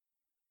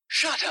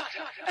Shut up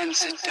and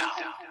sit down.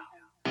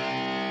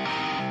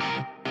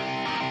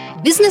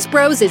 Business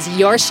Bros is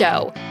your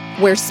show,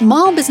 where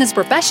small business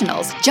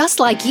professionals just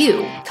like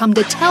you come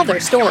to tell their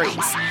stories.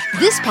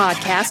 This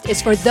podcast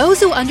is for those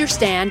who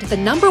understand the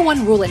number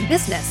one rule in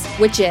business,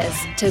 which is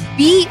to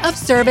be of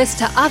service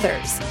to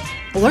others.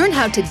 Learn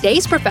how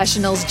today's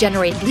professionals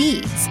generate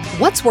leads,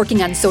 what's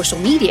working on social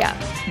media,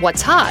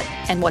 what's hot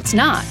and what's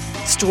not,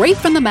 straight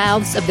from the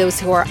mouths of those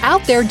who are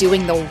out there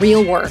doing the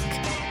real work.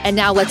 And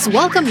now let's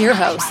welcome your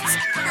hosts,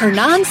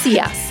 Hernan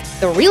Cias,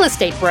 the real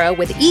estate bro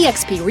with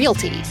eXp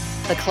Realty,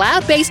 the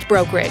cloud-based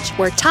brokerage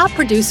where top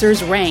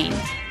producers reign,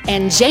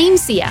 and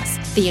James Cias,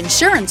 the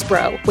insurance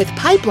bro with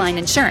Pipeline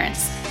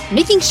Insurance,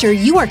 making sure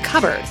you are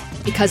covered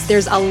because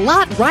there's a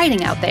lot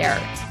riding out there.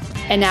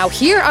 And now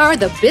here are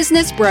the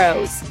Business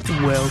Bros.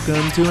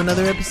 Welcome to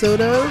another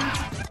episode of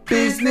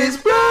Business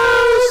Bros.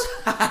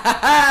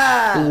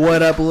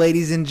 What up,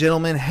 ladies and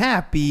gentlemen?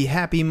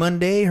 Happy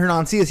Monday.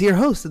 Hernan Cias here,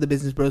 host of the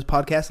Business Bros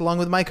podcast, along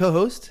with my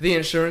co-host, the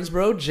insurance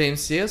bro,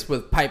 James Cias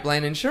with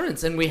Pipeline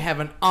Insurance. And we have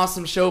an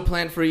awesome show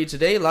planned for you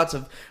today. Lots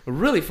of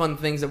really fun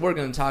things that we're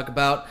going to talk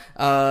about.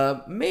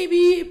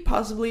 Maybe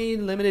possibly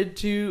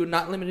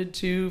not limited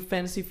to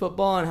fantasy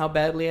football and how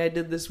badly I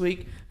did this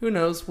week. Who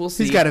knows? We'll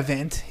see. He's got a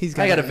vent.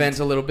 I got to vent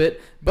a little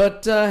bit.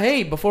 But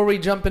hey, before we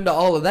jump into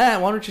all of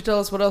that, why don't you tell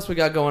us what else we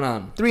got going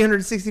on?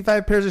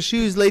 365 pairs of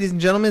shoes, ladies and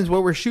gentlemen, is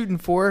what we're shooting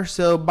for.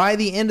 So by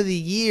the end of the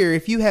year,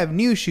 if you have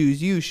new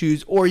shoes, used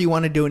shoes, or you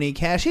want to donate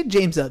cash, hit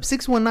James up,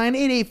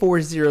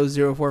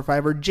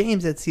 619-884-0045 or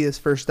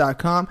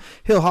james@ciasfirst.com.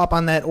 He'll hop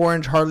on that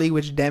orange Harley,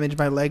 which damaged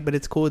my leg, but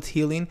it's cool. It's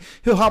healing.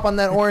 He'll hop on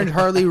that orange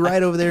Harley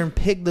right over there and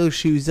pick those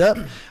shoes up.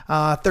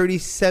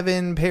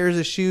 37 pairs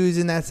of shoes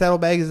in that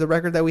saddlebag is the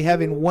record that we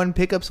have in one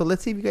pickup. So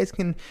let's see if you guys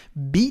can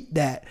beat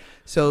that.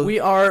 So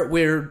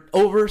we're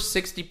over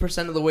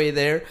 60% of the way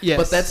there. Yes.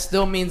 But that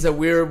still means that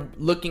we're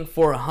looking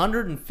for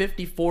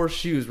 154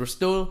 shoes. We're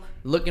still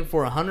looking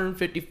for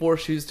 154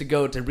 shoes to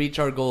go to reach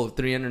our goal of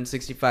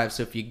 365.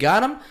 So if you got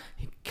them,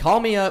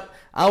 call me up.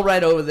 I'll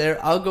ride over there.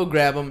 I'll go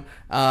grab them.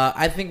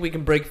 I think we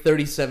can break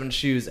 37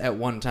 shoes at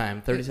one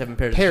time. 37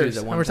 pairs of shoes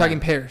at one time. We're talking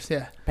pairs,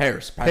 yeah.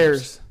 Pairs.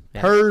 Yeah.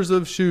 Pairs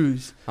of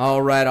shoes.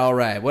 All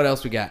right. What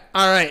else we got?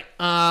 All right.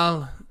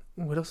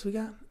 What else we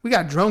got? We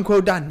got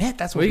DroneQuote.net.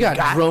 That's what we got.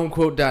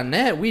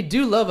 DroneQuote.net. We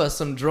do love us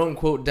some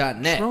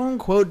DroneQuote.net.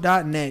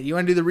 DroneQuote.net. You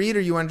want to do the read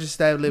or you want to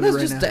just ad-lib it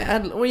right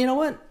now? Well, you know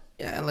what?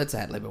 Yeah, let's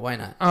ad-lib it. Why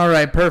not? All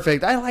right,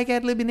 perfect. I like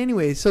ad-libbing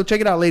anyways. So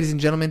check it out, ladies and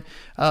gentlemen,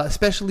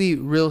 especially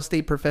real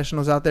estate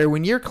professionals out there.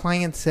 When your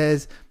client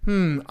says,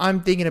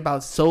 I'm thinking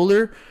about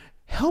solar,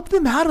 help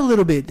them out a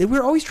little bit.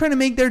 We're always trying to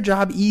make their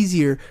job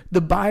easier. The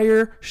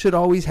buyer should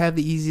always have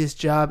the easiest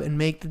job and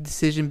make the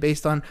decision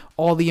based on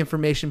all the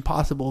information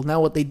possible. Now,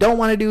 what they don't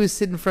want to do is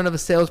sit in front of a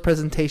sales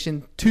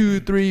presentation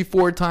 2, 3,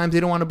 4 times. They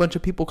don't want a bunch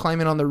of people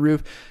climbing on the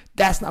roof.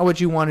 That's not what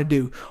you want to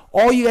do.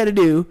 All you got to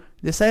do,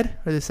 this side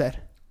or this side?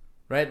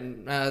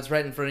 It's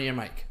right in front of your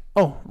mic.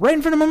 Oh, right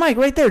in front of my mic,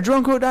 right there,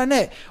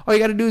 DroneQuote.net. All you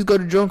got to do is go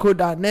to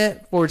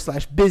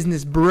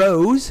DroneQuote.net/business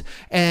bros.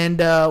 And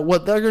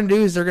what they're going to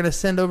do is they're going to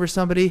send over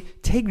somebody,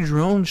 take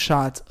drone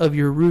shots of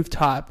your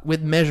rooftop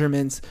with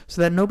measurements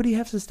so that nobody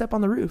has to step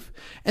on the roof.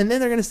 And then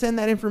they're going to send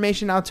that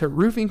information out to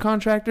roofing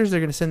contractors.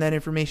 They're going to send that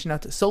information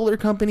out to solar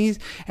companies.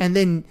 And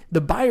then the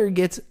buyer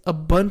gets a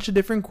bunch of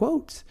different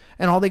quotes.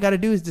 And all they got to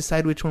do is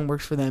decide which one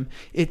works for them.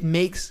 It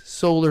makes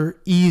solar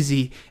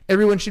easy.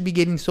 Everyone should be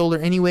getting solar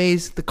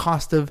anyways. The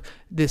cost of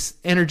this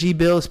energy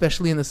bill,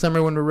 especially in the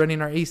summer when we're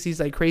running our ACs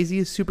like crazy,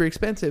 is super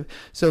expensive.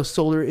 So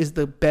solar is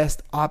the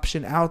best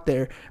option out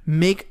there.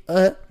 Make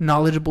a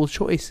knowledgeable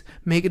choice.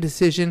 Make a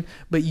decision,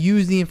 but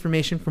use the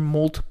information from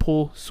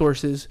multiple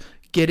sources.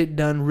 Get it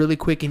done really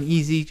quick and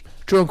easy.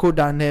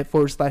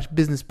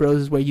 DroneQuote.net/business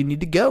bros is where you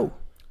need to go.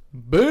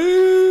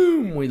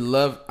 Boom! We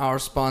love our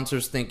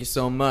sponsors. Thank you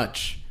so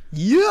much.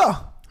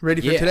 Yeah.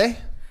 Ready for today?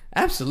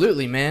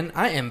 Absolutely, man.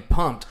 I am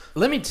pumped.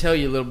 Let me tell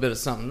you a little bit of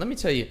something.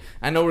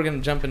 I know we're going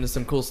to jump into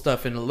some cool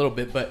stuff in a little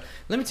bit, but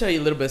let me tell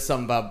you a little bit of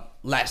something about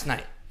last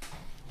night.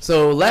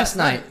 So last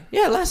night.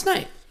 Yeah, last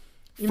night.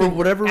 For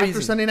whatever reason.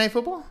 After Sunday Night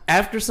Football?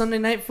 After Sunday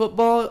Night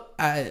Football,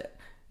 I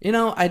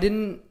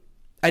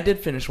did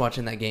finish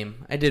watching that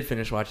game. It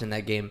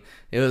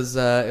was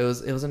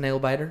a nail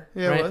biter.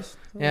 Yeah, right? It was.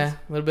 A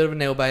little bit of a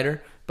nail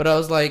biter. But I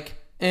was like,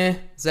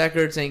 Zach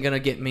Ertz ain't going to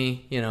get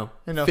me,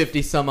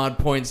 50 some odd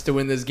points to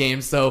win this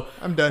game, so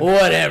I'm done.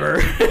 Whatever.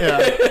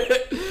 Yeah.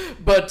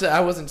 But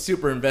I wasn't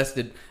super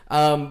invested.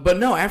 But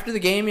no, after the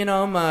game,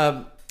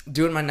 I'm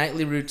doing my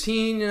nightly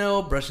routine,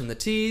 brushing the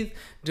teeth,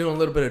 doing a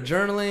little bit of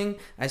journaling.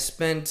 I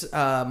spent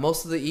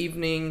most of the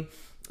evening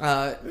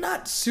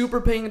not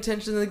super paying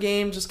attention to the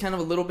game, just kind of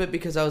a little bit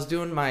because I was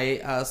doing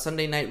my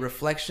Sunday night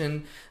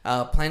reflection,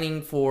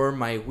 planning for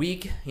my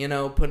week,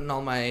 putting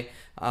all my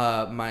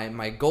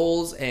my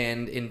goals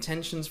and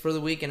intentions for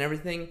the week and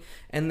everything.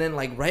 And then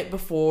like right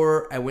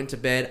before I went to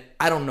bed,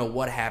 I don't know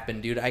what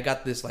happened, dude. I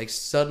got this like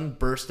sudden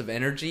burst of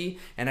energy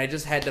and I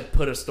just had to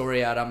put a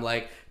story out. I'm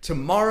like,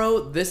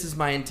 tomorrow, this is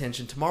my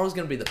intention. Tomorrow's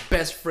going to be the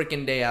best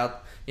freaking day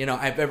out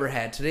I've ever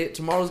had.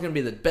 Tomorrow's going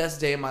to be the best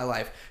day of my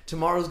life.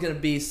 Tomorrow's going to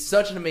be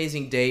such an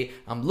amazing day.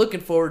 I'm looking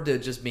forward to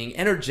just being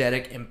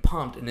energetic and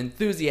pumped and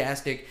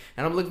enthusiastic,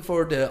 and I'm looking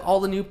forward to all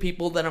the new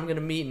people that I'm going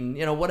to meet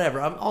and,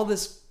 whatever. All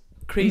this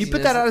craziness. You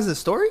put that out as a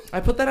story?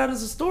 I put that out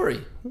as a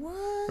story.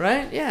 What?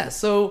 Right? Yeah.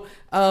 So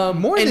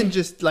more than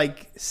just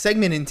like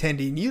segment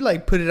intending, you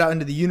like put it out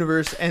into the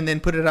universe and then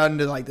put it out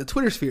into like the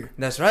Twitter sphere.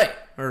 That's right,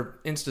 or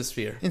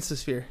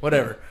Instasphere.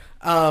 Whatever.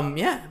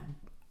 Yeah.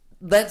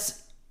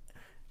 That's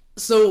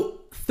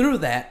so through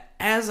that.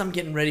 As I'm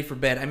getting ready for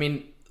bed, I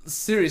mean,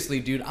 seriously,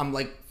 dude, I'm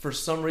like for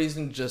some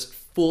reason just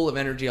full of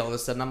energy all of a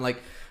sudden. I'm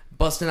like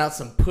busting out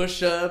some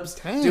push-ups,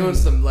 doing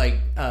some like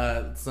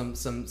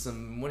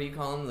some what do you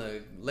call them?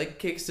 The leg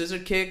kicks, scissor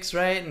kicks,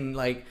 right? And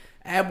like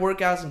ab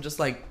workouts and just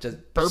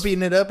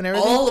burping it up and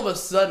everything. All of a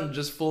sudden,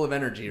 just full of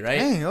energy, right?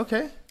 Dang,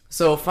 okay.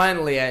 So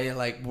finally, I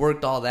like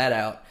worked all that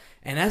out,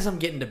 and as I'm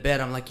getting to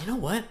bed, I'm like, you know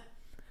what?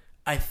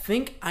 I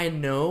think I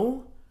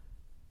know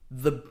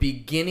the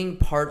beginning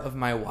part of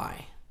my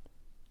why.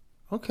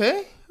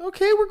 Okay,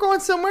 we're going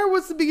somewhere.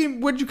 What's the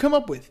beginning? What did you come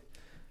up with?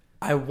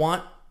 I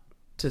want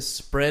to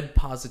spread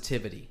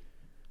positivity.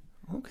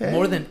 Okay.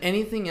 More than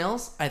anything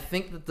else, I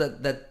think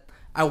that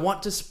I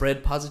want to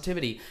spread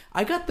positivity.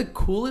 I got the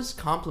coolest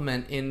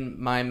compliment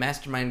in my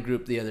mastermind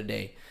group the other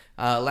day,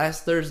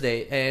 last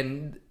Thursday,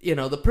 and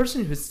the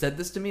person who said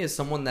this to me is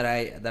someone that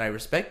I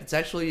respect. It's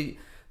actually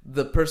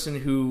the person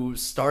who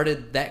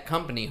started that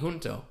company,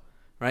 Junto,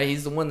 right?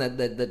 He's the one that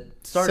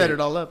started set it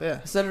all up,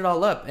 yeah. Set it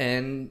all up,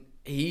 and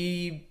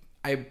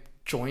I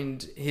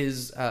joined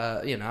his,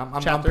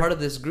 I'm part of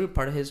this group,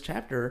 part of his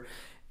chapter,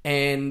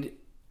 and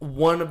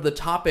one of the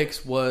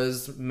topics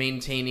was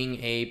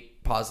maintaining a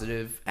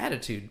positive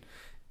attitude.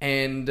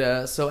 And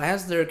so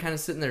as they're kind of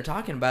sitting there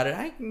talking about it,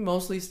 I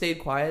mostly stayed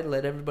quiet,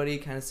 let everybody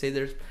kind of say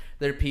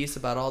their piece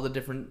about all the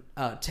different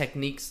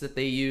techniques that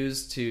they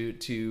use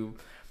to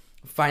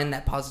find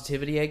that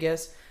positivity, I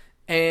guess.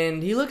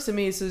 And he looks at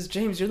me and says,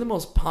 James, you're the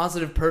most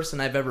positive person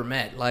I've ever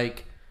met.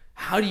 Like,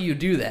 how do you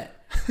do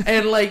that?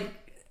 And like,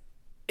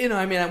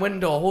 I mean, I went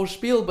into a whole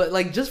spiel, but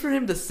like just for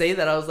him to say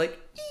that, I was like,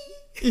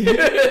 you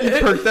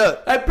perked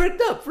up. I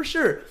perked up for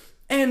sure.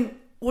 And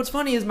what's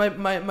funny is my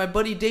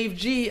buddy Dave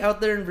G out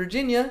there in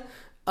Virginia,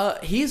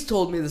 he's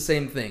told me the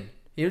same thing.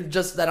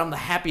 Just that I'm the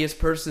happiest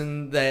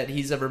person that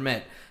he's ever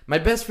met. My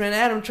best friend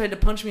Adam tried to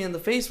punch me in the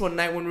face one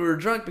night when we were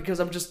drunk because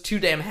I'm just too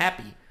damn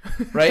happy,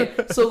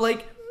 right? So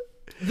like,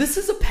 this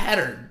is a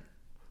pattern.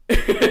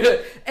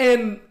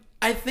 And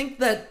I think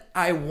that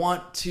I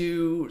want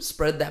to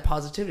spread that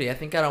positivity. I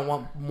think I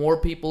want more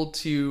people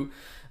to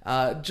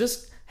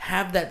just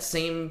have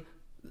the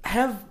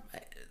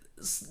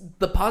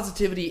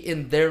positivity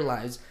in their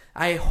lives.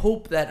 I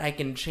hope that I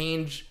can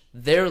change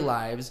their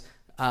lives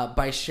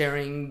by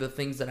sharing the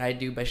things that I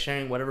do, by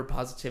sharing whatever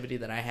positivity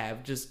that I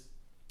have, just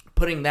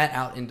putting that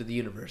out into the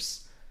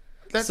universe.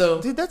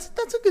 Dude, that's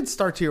a good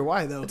start to your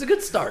why, though. It's a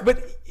good start,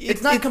 but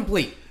it's not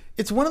complete.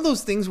 It's one of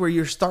those things where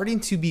you're starting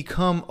to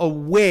become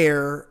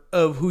aware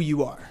of who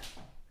you are,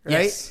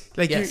 right? Yes.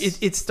 Like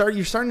yes.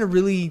 you're starting to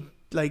really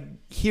like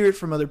hear it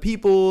from other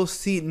people,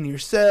 see it in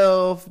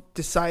yourself,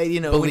 decide,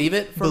 believe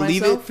it for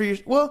myself.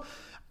 Well,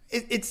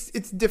 it's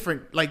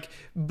different. Like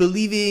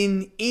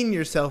believing in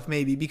yourself,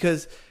 maybe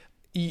because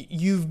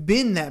you've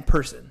been that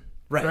person,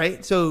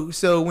 right? So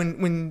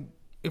when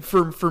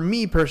for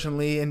me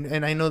personally,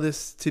 and I know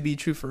this to be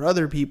true for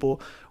other people,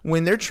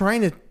 when they're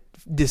trying to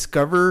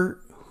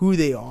discover who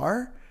they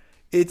are,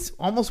 it's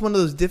almost one of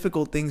those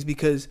difficult things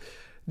because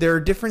there are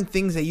different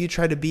things that you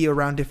try to be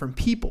around different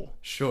people.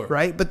 Sure.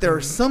 Right? But there are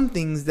some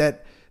things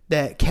that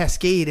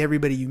cascade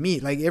everybody you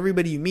meet. Like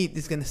everybody you meet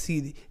is going to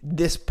see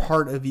this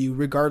part of you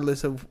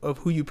regardless of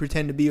who you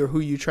pretend to be or who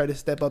you try to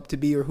step up to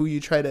be or who you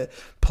try to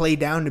play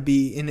down to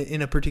be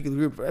in a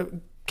particular group.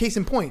 Case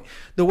in point,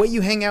 the way you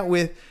hang out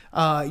with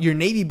your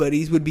Navy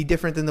buddies would be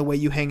different than the way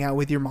you hang out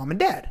with your mom and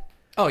dad.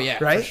 Oh yeah,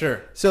 right? For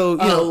sure. So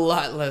a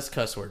lot less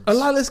cuss words. A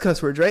lot less cuss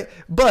words, right?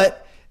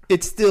 But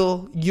it's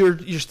still you're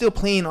still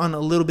playing on a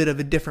little bit of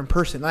a different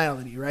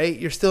personality, right?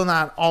 You're still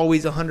not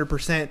always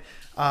 100%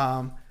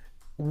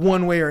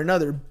 one way or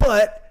another,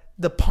 but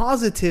the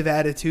positive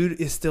attitude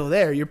is still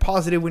there. You're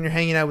positive when you're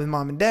hanging out with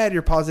mom and dad.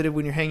 You're positive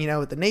when you're hanging out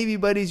with the Navy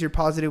buddies. You're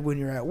positive when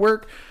you're at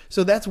work.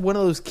 So that's one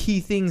of those key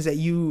things that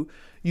you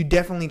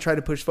definitely try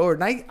to push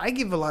forward. And I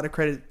give a lot of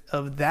credit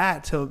of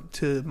that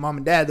to mom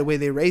and dad, the way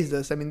they raised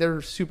us. I mean,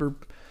 they're super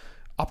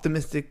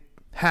optimistic,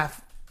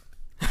 half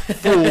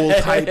full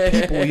type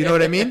people. You know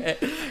what I mean?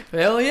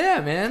 Hell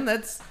yeah, man.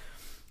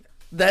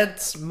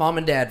 That's mom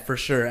and dad for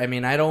sure. I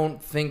mean, I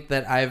don't think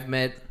that I've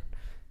met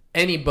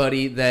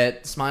anybody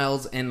that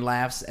smiles and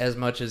laughs as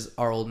much as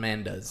our old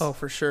man does. Oh,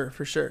 for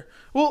sure.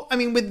 Well, I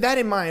mean, with that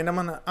in mind, I'm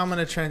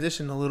gonna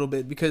transition a little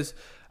bit because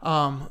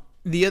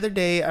the other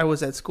day I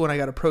was at school and I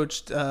got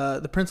approached.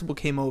 The principal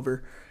came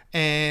over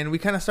and we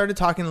kind of started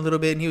talking a little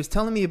bit, and he was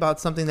telling me about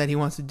something that he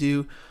wants to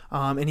do.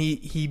 And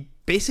he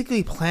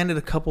basically planted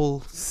a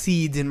couple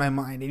seeds in my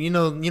mind, and you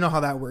know how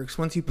that works.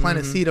 Once you plant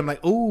a seed, I'm like,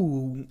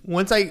 oh,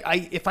 once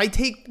if I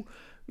take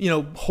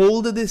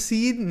hold of this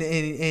seed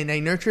and I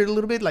nurture it a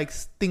little bit, like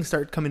things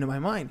start coming to my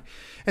mind.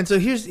 And so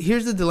here's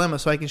the dilemma,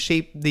 so I can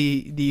shape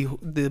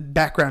the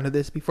background of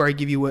this before I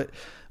give you what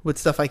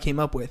stuff I came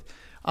up with.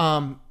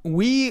 I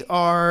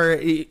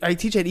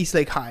teach at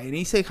Eastlake High, and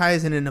Eastlake High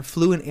is in an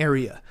affluent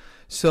area.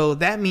 So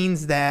that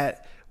means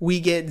that we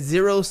get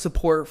zero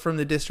support from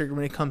the district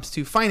when it comes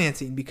to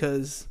financing,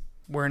 because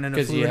we're in an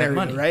affluent area,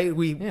 money. Right?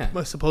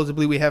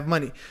 Supposedly we have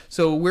money.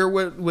 So we're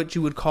what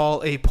you would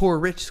call a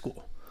poor-rich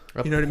school.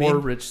 You know what I mean?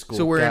 Poor-rich school.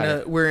 So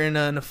we're in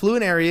an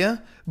affluent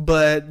area,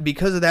 but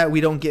because of that, we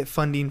don't get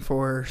funding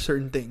for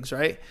certain things,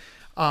 right?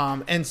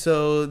 And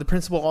so the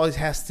principal always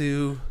has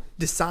to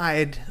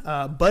decide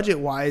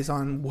budget-wise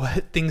on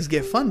what things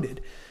get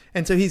funded.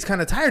 And so he's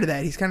kind of tired of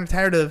that. He's kind of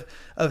tired of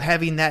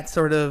having that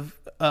sort of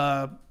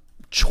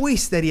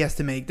choice that he has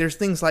to make. There's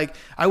things like,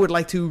 I would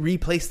like to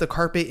replace the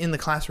carpet in the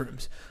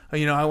classrooms.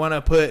 I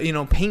want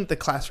to paint the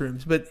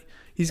classrooms, but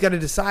he's got to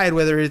decide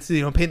whether it's,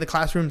 paint the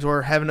classrooms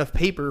or have enough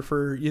paper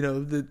for,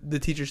 the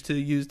teachers to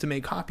use to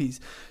make copies.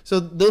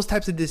 So those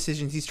types of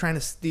decisions, he's trying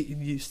to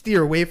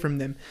steer away from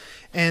them.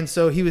 And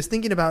so he was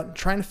thinking about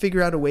trying to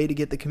figure out a way to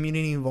get the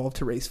community involved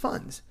to raise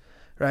funds.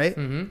 Right.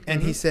 Mm-hmm.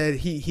 And he said,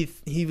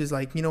 he was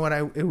like, you know what,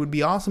 it would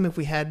be awesome if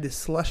we had this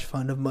slush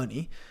fund of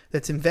money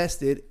that's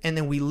invested, and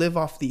then we live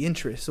off the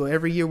interest. So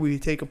every year we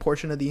take a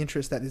portion of the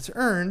interest that is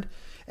earned,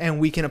 and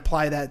we can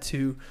apply that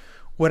to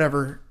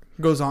whatever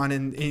goes on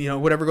and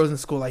whatever goes in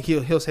school. Like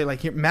he'll say,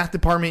 like, here, math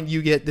department,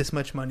 you get this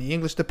much money,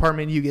 English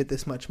department, you get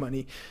this much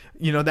money,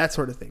 that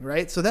sort of thing,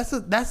 right? So that's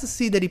the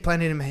seed that he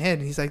planted in my head,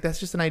 and he's like, that's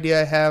just an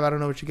idea I have, I don't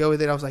know what you go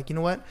with it. I was like, you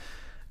know what,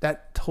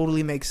 that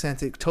totally makes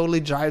sense. It totally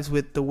jives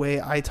with the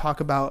way I talk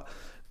about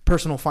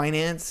personal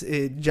finance.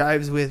 It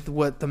jives with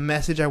what the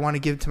message I want to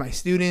give to my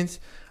students,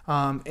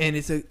 and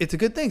it's a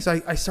good thing. So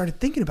I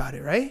started thinking about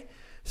it, right?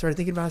 Started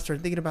thinking about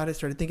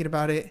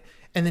it,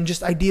 and then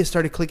just ideas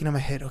started clicking in my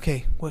head.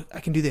 Okay,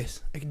 I can do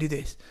this.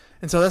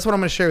 And so that's what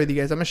I'm going to share with you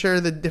guys. I'm going to share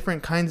the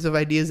different kinds of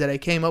ideas that I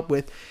came up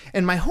with.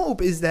 And my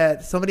hope is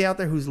that somebody out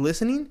there who's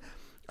listening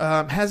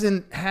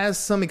has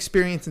some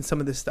experience in some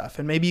of this stuff.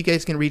 And maybe you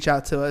guys can reach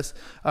out to us.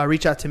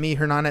 Reach out to me,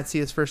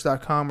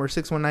 Hernan@csfirst.com, or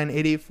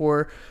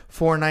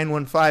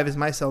 619-884-4915 is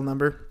my cell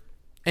number.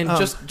 And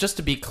just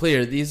to be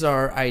clear, these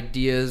are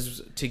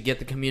ideas to get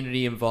the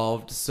community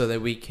involved so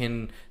that we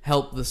can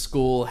help the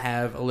school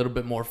have a little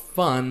bit more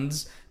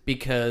funds,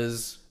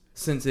 because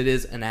since it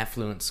is an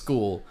affluent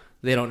school,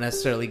 they don't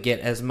necessarily get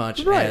as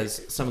much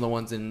as some of the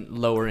ones in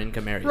lower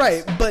income areas.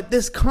 Right, but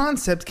this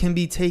concept can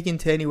be taken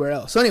to anywhere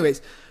else. So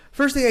anyways,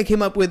 first thing I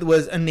came up with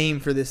was a name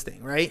for this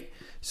thing, right?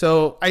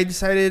 So I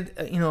decided,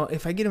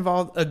 if I get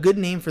involved, a good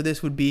name for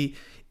this would be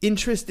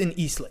Interest in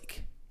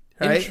Eastlake.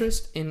 Right?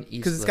 Interest in Eastlake.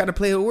 Because it's got to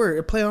play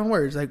on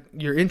words. Like,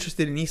 you're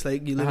interested in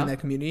Eastlake, you live in that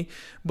community,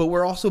 but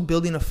we're also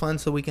building a fund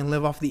so we can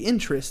live off the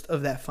interest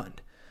of that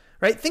fund.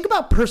 Right? Think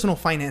about personal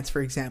finance,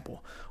 for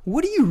example.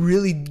 What are you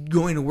really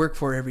going to work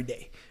for every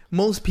day?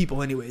 Most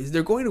people, anyways,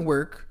 they're going to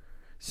work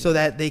so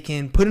that they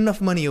can put enough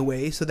money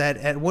away so that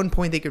at one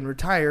point they can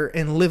retire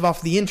and live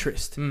off the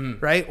interest,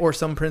 right? Or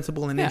some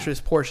principal and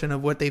interest portion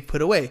of what they've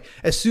put away.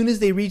 As soon as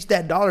they reach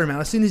that dollar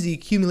amount, as soon as they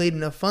accumulate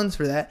enough funds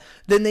for that,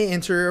 then they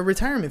enter a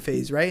retirement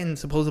phase, right? And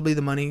supposedly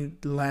the money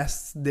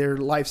lasts their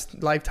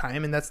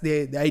lifetime, and that's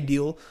the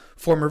ideal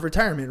form of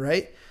retirement,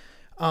 right?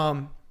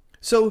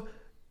 So,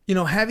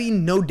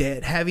 having no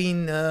debt,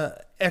 having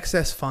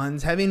excess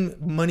funds, having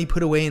money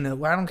put away in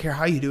I don't care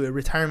how you do it,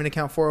 retirement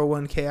account,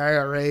 401k,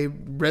 IRA,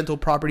 rental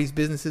properties,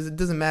 businesses, it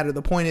doesn't matter.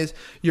 The point is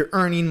you're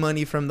earning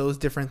money from those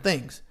different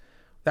things.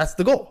 That's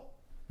the goal.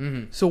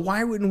 Mm-hmm. So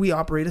why wouldn't we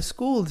operate a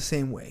school the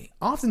same way?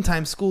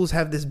 Oftentimes schools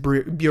have this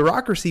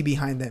bureaucracy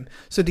behind them.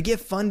 So to get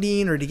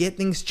funding or to get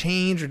things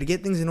changed or to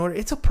get things in order,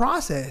 it's a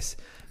process.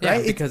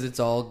 Right? Yeah, because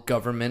it's all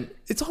government.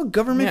 It's all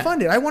government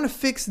funded. I want to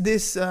fix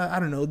this,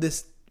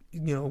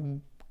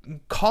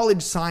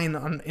 college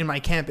sign in my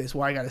campus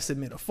where I got to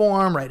submit a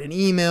form, write an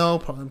email,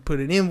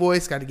 put an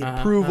invoice, got to get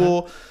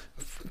approval.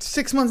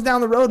 6 months down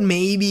the road,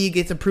 maybe it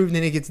gets approved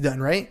and it gets done,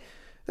 right?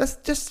 That's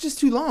just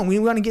too long. We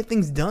want to get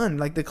things done.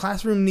 Like, the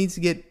classroom needs to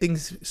get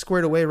things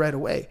squared away right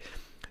away.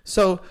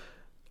 So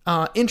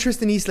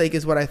Interest in Eastlake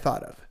is what I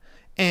thought of.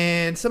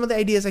 And some of the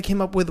ideas I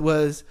came up with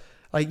was,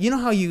 like,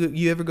 how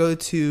you ever go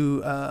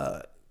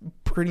to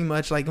pretty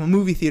much like a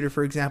movie theater,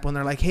 for example, and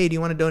they're like, hey, do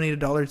you want to donate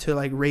 $1 to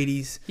like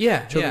Rady's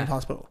Children's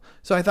Hospital?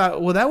 So I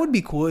thought, well, that would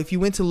be cool if you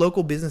went to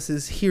local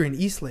businesses here in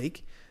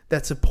Eastlake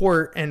that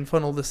support and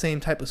funnel the same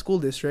type of school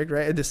district,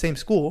 right? The same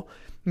school,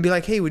 and be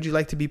like, hey, would you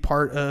like to be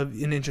part of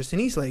an Interest in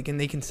Eastlake? And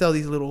they can sell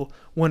these little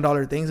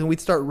 $1 things, and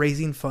we'd start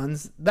raising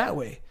funds that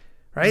way.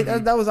 Right?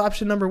 Mm-hmm. That was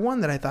option number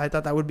one that I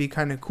thought that would be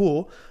kind of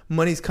cool.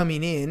 Money's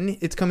coming in.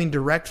 It's coming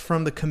direct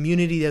from the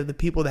community of the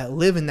people that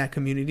live in that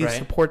community to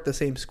support the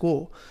same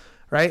school.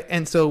 Right?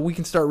 And so we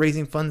can start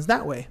raising funds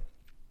that way.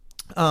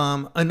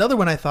 Another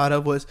one I thought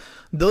of was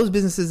those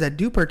businesses that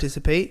do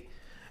participate,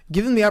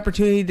 give them the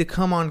opportunity to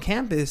come on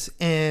campus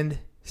and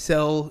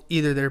sell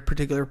either their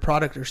particular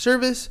product or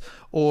service,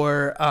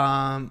 or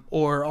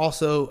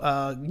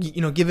also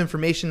give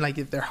information, like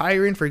if they're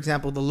hiring, for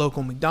example, the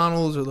local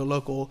McDonald's or the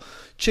local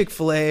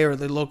Chick-fil-A or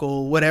the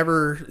local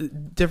whatever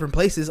different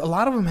places. A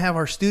lot of them have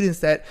our students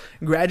that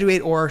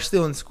graduate or are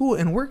still in school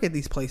and work at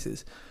these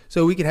places.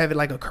 So we could have it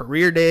like a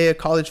career day, a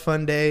college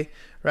fun day,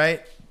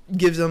 right?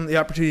 Gives them the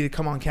opportunity to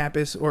come on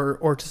campus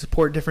or to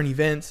support different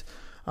events.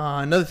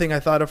 Another thing I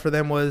thought of for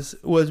them was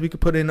we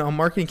could put in a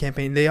marketing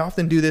campaign. They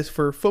often do this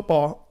for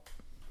football.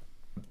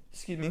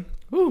 Excuse me.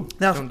 Ooh,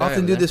 now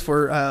often do this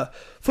for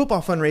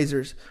football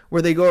fundraisers,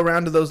 where they go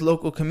around to those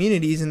local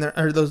communities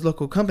or those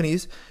local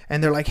companies,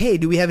 and they're like, hey,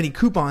 do we have any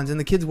coupons? And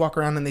the kids walk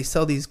around and they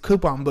sell these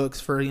coupon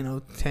books for,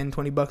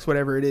 $10-20,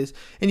 whatever it is.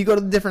 And you go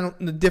to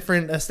the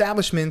different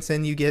establishments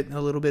and you get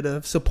a little bit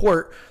of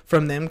support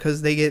from them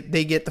because they get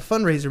the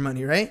fundraiser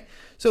money, right?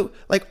 So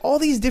like all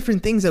these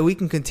different things that we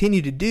can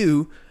continue to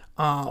do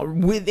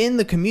within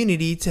the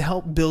community to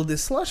help build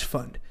this slush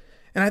fund.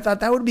 And I thought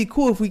that would be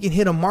cool if we can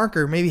hit a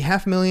marker, maybe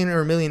 $500,000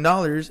 or $1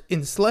 million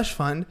in slush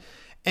fund.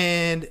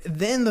 And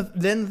then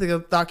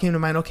the thought came to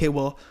mind, okay,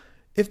 well,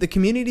 if the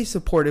community's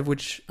supportive,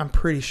 which I'm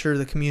pretty sure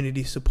the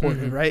community's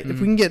supportive, right? If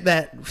we can get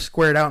that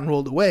squared out and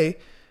rolled away,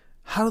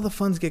 how do the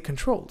funds get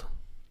controlled?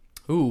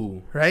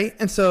 Ooh. Right?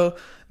 And so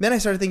then I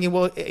started thinking,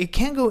 well, it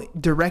can't go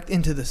direct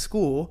into the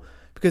school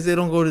because they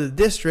don't go to the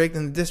district,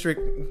 and the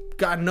district,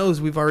 God knows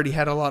we've already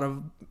had a lot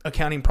of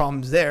accounting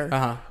problems there.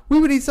 Uh-huh. We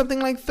would need something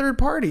like third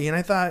party. And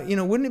I thought,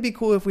 wouldn't it be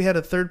cool if we had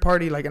a third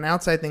party, like an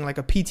outside thing, like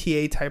a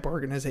PTA type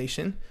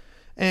organization,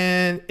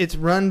 and it's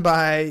run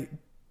by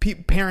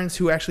parents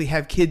who actually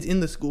have kids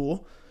in the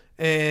school.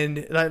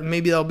 And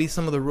maybe that'll be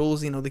some of the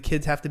rules. The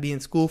kids have to be in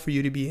school for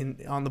you to be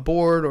on the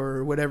board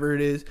or whatever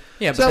it is.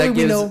 Yeah, so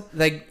but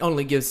that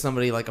only gives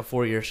somebody like a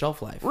 4-year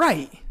shelf life.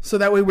 Right. So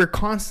that way we're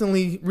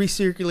constantly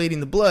recirculating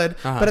the blood.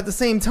 Uh-huh. But at the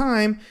same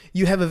time,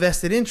 you have a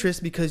vested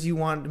interest because you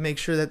want to make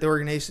sure that the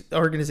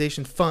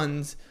organization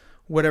funds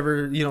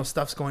whatever,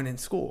 stuff's going in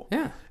school.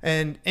 Yeah.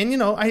 And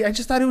I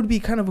just thought it would be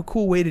kind of a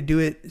cool way to do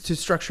it, to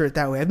structure it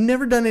that way. I've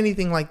never done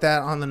anything like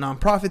that on the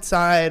nonprofit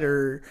side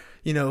or,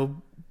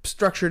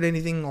 structured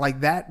anything like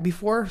that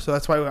before. So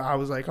that's why I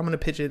was like, I'm going to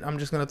pitch it. I'm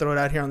just going to throw it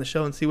out here on the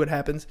show and see what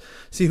happens,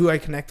 see who I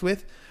connect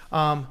with.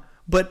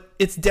 But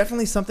it's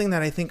definitely something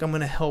that I think I'm going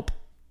to help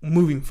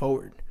moving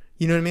forward.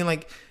 You know what I mean?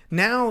 Like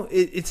now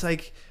it's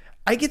like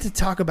I get to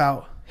talk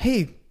about,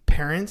 hey,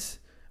 parents,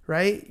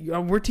 right?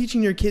 We're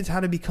teaching your kids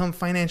how to become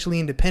financially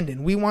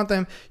independent. We want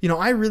them,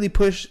 I really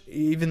push,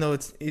 even though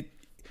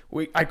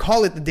I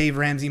call it the Dave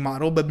Ramsey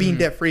model, but being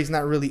debt free is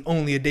not really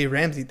only a Dave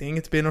Ramsey thing.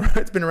 It's been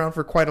around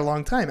for quite a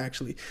long time,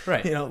 actually.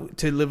 Right.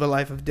 To live a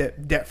life of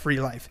debt free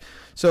life.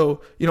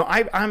 So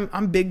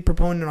I'm big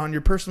proponent on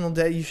your personal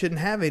debt. You shouldn't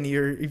have any,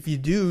 or if you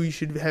do, you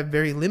should have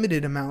very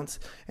limited amounts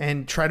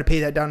and try to pay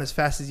that down as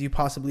fast as you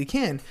possibly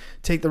can.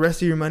 Take the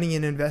rest of your money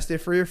and invest it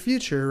for your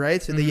future,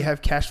 right? So that you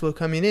have cash flow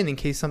coming in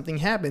case something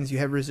happens. You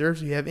have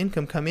reserves, you have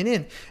income coming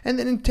in, and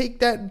then take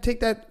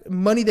that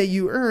money that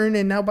you earn,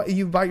 and now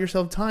you've bought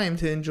yourself time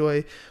to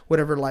enjoy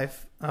whatever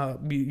life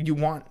you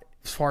want,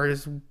 as far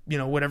as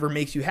whatever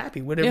makes you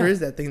happy, whatever is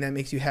that thing that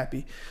makes you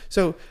happy.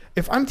 So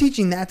if I'm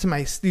teaching that to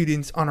my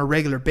students on a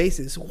regular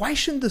basis, why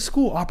shouldn't the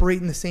school operate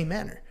in the same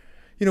manner?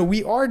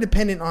 We are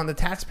dependent on the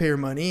taxpayer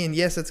money, and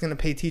yes, that's going to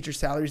pay teacher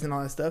salaries and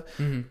all that stuff.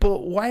 But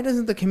why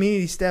doesn't the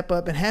community step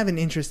up and have an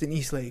interest in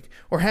Eastlake,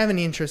 or have an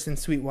interest in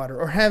Sweetwater,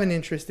 or have an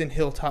interest in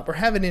Hilltop, or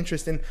have an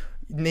interest in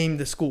name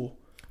the school?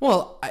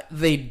 Well,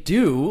 they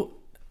do.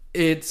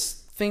 It's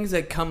things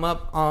that come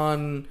up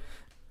on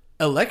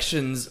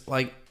elections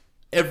like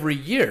every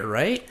year,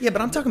 right? Yeah,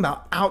 but I'm talking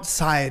about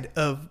outside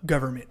of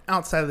government,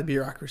 outside of the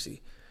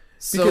bureaucracy.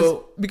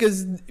 So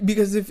because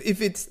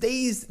if it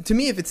stays, to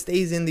me, if it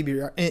stays in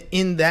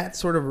in that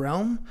sort of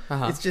realm,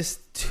 it's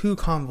just too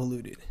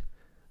convoluted.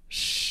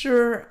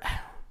 Sure.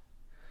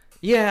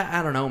 Yeah,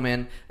 I don't know,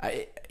 man.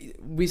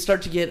 We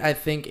start to get, I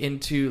think,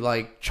 into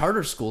like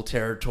charter school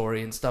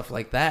territory and stuff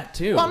like that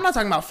too. Well, I'm not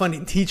talking about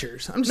funding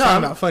teachers. I'm just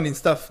talking about funding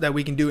stuff that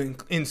we can do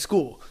in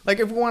school. Like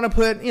if we want to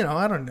put,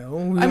 I don't know,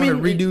 we want to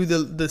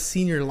redo the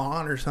senior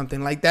lawn or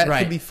something like that.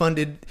 Could be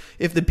funded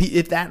if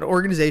that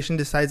organization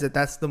decides that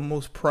that's the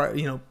most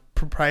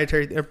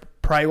proprietary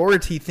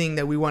priority thing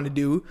that we want to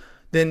do.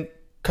 Then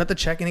cut the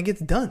check and it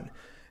gets done.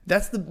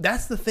 That's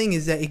the thing,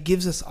 is that it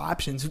gives us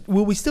options.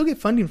 Will we still get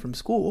funding from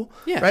school?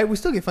 Yeah. Right? We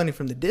still get funding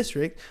from the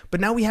district, but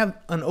now we have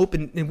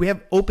opened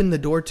the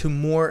door to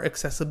more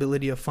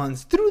accessibility of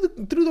funds through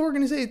the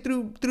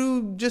organization,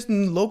 through just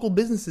local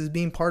businesses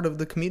being part of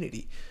the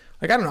community.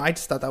 Like, I don't know, I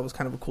just thought that was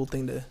kind of a cool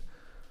thing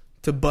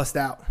to bust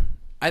out.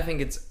 I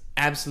think it's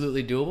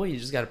absolutely doable. You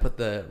just got to put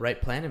the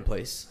right plan in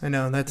place. I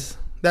know,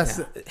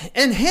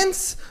 and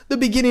hence the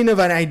beginning of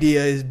an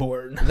idea is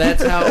born.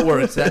 That's how it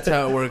works.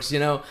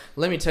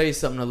 Let me tell you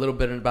something a little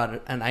bit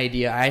about an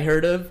idea I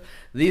heard of.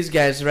 These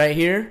guys right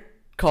here,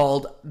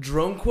 called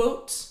Drone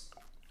Quotes.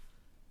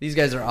 These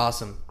guys are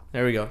awesome.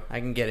 There we go. I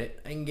can get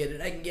it.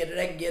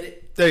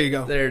 There you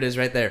go. There it is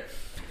right there.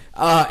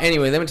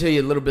 Anyway, let me tell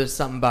you a little bit of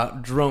something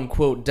about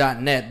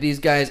DroneQuote.net. These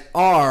guys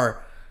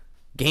are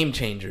game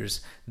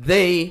changers.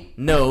 They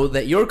know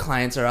that your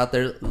clients are out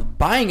there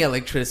buying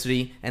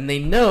electricity, and they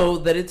know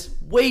that it's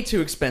way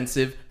too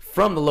expensive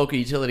from the local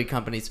utility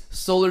companies.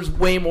 Solar's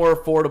way more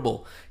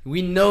affordable.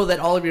 We know that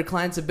all of your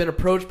clients have been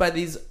approached by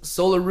these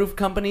solar roof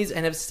companies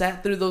and have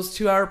sat through those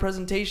 2-hour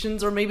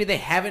presentations, or maybe they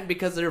haven't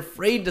because they're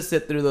afraid to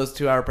sit through those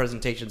 2-hour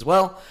presentations.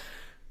 Well,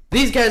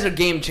 these guys are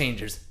game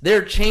changers.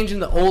 They're changing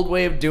the old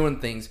way of doing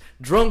things.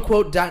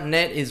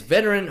 DroneQuote.net is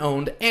veteran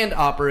owned and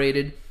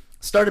operated.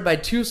 Started by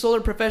 2 solar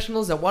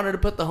professionals that wanted to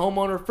put the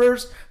homeowner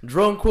first,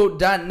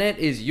 DroneQuote.net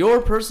is your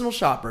personal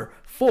shopper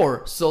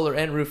for solar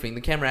and roofing.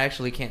 The camera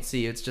actually can't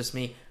see you. It's just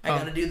me. I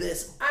gotta do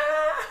this.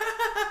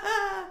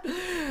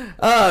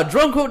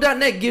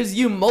 DroneQuote.net gives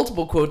you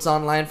multiple quotes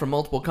online from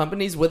multiple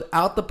companies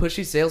without the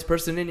pushy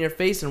salesperson in your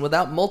face and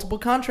without multiple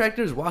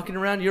contractors walking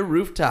around your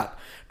rooftop.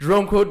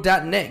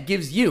 DroneQuote.net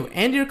gives you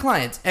and your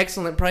clients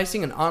excellent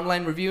pricing and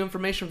online review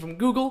information from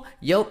Google,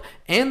 Yelp,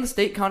 and the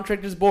State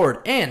Contractors Board.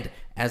 And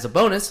as a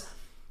bonus,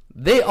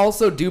 they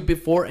also do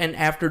before and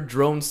after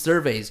drone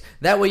surveys.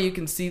 That way you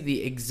can see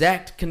the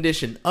exact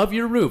condition of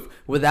your roof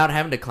without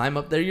having to climb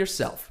up there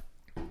yourself.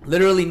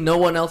 Literally no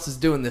one else is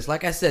doing this.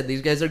 Like I said,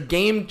 these guys are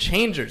game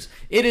changers.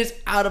 It is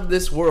out of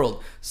this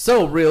world.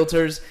 So,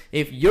 realtors,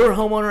 if your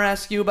homeowner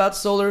asks you about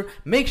solar,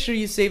 make sure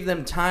you save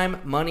them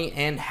time, money,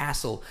 and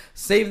hassle.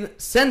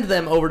 Send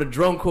them over to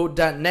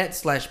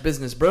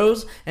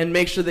DroneQuote.net/businessbros and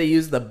make sure they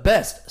use the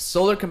best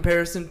solar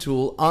comparison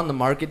tool on the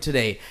market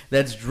today.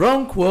 That's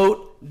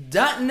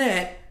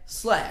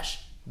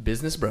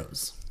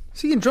DroneQuote.net/businessbros.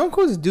 See, and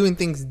DroneQuote is doing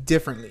things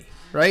differently,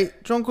 right?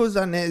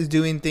 DroneQuote.net is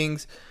doing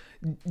things.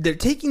 They're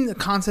taking the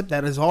concept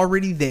that is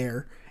already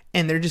there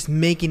and they're just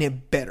making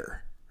it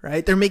better,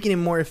 right? They're making it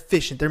more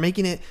efficient. They're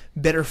making it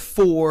better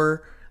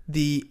for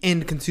the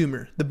end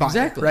consumer, the buyer,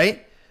 exactly.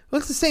 Right? Well,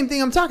 it's the same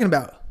thing I'm talking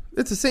about.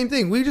 It's the same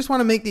thing. We just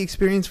want to make the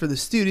experience for the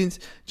students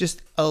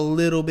just a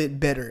little bit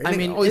better. And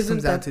it always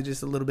comes down to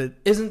just a little bit.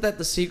 Isn't that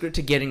the secret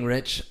to getting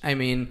rich? I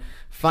mean,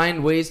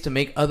 find ways to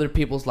make other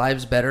people's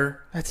lives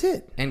better. That's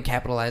it. And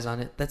capitalize on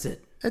it. That's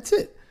it. That's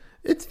it.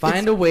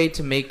 Find a way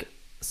to make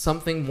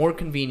something more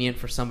convenient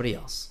for somebody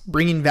else.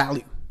 Bringing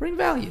value. Bring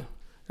value.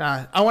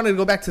 I wanted to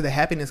go back to the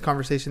happiness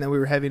conversation that we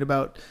were having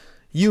about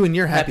you and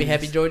your happiness.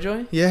 Happy,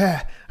 joy.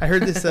 Yeah, I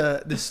heard this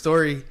this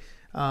story.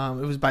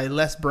 It was by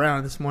Les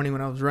Brown this morning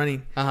when I was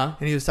running, and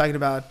he was talking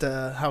about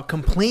how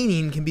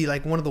complaining can be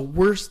like one of the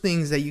worst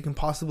things that you can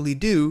possibly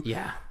do.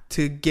 Yeah.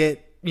 To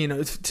get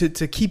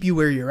to keep you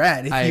where you're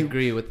at. I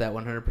agree with that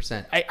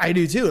 100%. I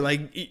do too.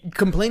 Like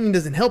complaining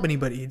doesn't help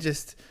anybody. It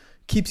just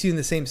keeps you in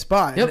the same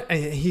spot. Yep.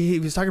 And he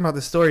was talking about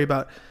the story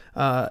about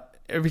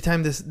every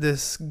time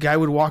this guy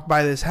would walk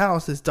by this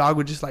house, this dog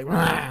would just like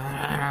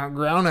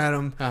growl at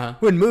him.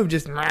 Wouldn't move,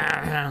 just.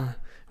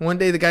 One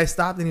day the guy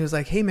stopped and he was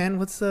like, "Hey man,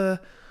 what's up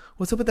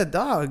with that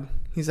dog?"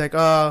 He's like,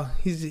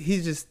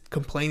 he's just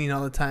complaining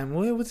all the time.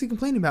 Well, what's he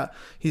complaining about?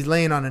 He's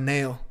laying on a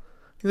nail.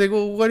 He's like,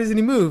 well, why doesn't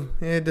he move?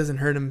 It doesn't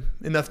hurt him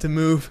enough to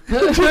move.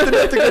 Just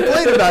enough to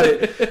complain about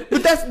it.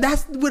 But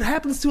that's what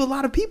happens to a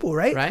lot of people,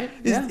 right? Right.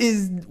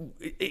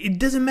 It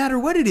doesn't matter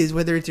what it is,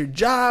 whether it's your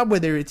job,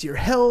 whether it's your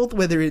health,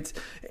 whether it's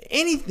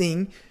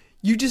anything.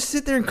 You just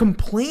sit there and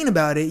complain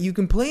about it. You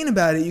complain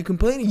about it. You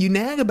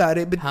nag about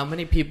it. But how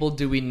many people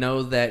do we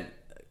know that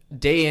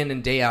day in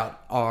and day out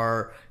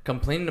are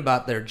complaining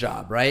about their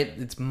job, right?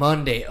 It's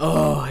Monday.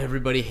 Oh,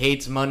 everybody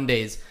hates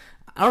Mondays.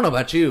 I don't know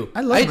about you.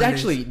 I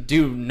actually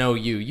do know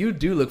you. You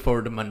do look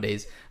forward to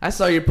Mondays. I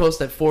saw your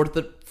post at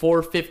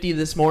 4:50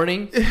 this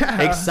morning.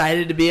 Yeah.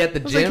 Excited to be at the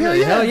gym.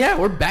 Like, hell yeah,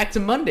 we're back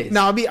to Mondays.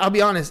 Now, I'll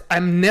be honest.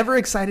 I'm never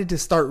excited to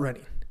start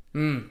running.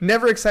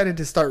 Never excited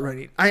to start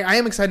running. I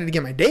am excited to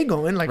get my day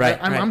going. Like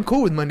I'm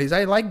cool with Mondays.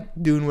 I like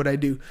doing what I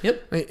do.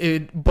 Yep.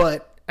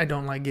 But I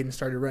don't like getting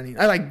started running.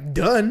 I like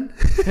done.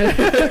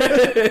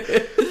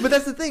 But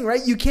that's the thing,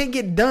 right? You can't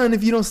get done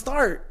if you don't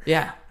start.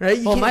 Yeah.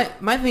 Right?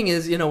 My thing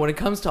is, when it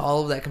comes to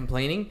all of that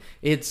complaining,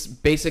 it's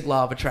basic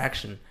law of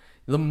attraction.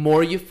 The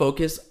more you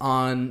focus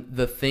on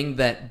the thing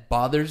that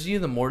bothers you,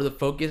 the more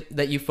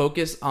you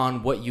focus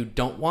on what you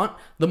don't want,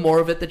 the more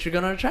of it that you're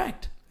going to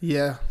attract.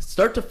 Yeah.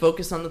 Start to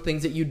focus on the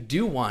things that you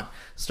do want.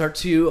 Start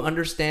to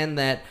understand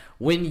that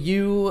when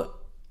you're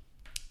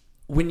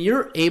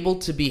able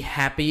to be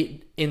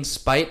happy in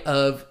spite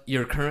of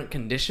your current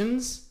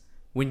conditions,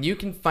 when you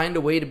can find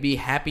a way to be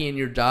happy in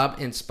your job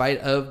in spite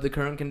of the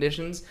current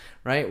conditions,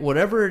 right?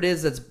 Whatever it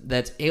is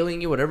that's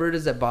ailing you, whatever it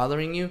is that's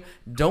bothering you,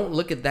 don't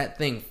look at that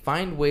thing.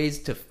 Find ways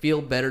to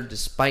feel better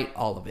despite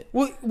all of it.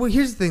 Well,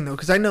 here's the thing, though,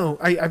 because I know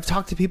I've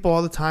talked to people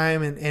all the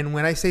time, and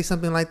when I say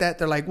something like that,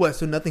 they're like, what,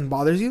 so nothing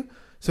bothers you?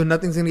 So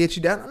nothing's going to get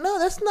you down? No,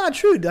 that's not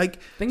true.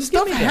 Like,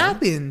 stuff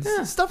happens.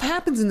 Yeah. Stuff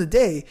happens in the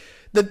day.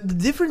 The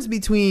difference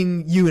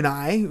between you and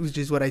I, which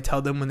is what I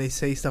tell them when they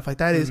say stuff like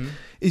that, is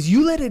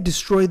you let it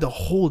destroy the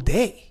whole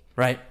day.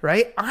 Right.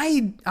 Right?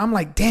 I'm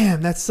like,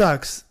 damn, that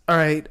sucks. All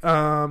right,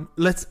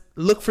 let's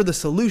look for the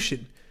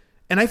solution.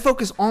 And I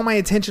focus all my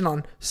attention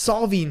on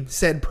solving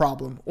said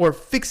problem or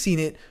fixing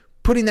it,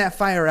 putting that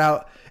fire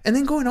out. and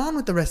then going on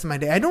with the rest of my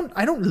day. I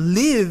don't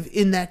live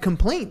in that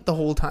complaint the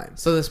whole time.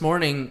 So this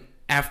morning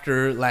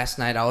after last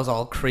night, I was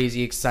all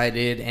crazy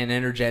excited and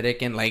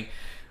energetic and like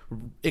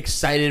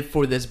excited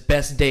for this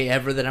best day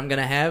ever that I'm going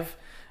to have.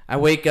 I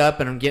wake up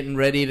and I'm getting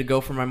ready to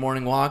go for my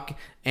morning walk,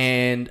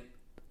 and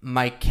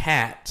my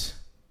cat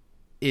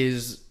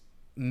is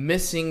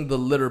missing the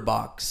litter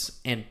box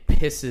and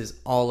pisses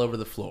all over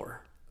the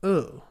floor.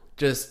 Oh.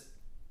 Just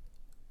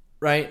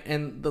right,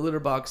 and the litter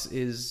box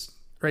is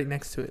right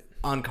next to it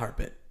on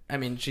carpet. I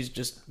mean, she's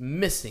just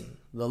missing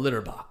the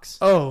litter box.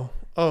 Oh,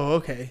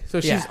 okay.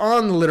 So she's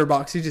on the litter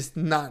box. She's just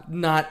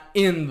not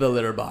in the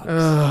litter box.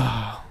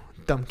 Oh,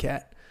 dumb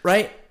cat.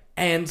 Right?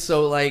 And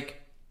so,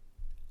 like,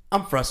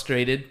 I'm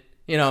frustrated.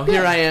 You know,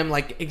 here I am,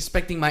 like,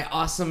 expecting my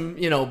awesome,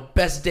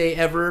 best day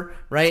ever,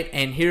 right?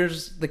 And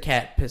here's the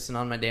cat pissing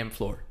on my damn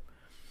floor.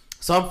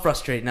 So I'm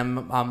frustrated,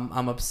 and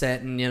I'm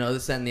upset, and,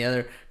 this, that, and the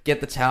other. Get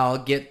the towel,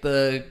 get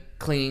the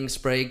cleaning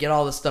spray, get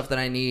all the stuff that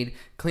I need,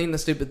 clean the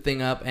stupid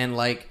thing up, and,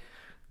 like,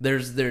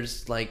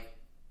 there's like,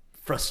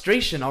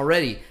 frustration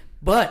already.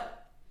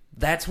 But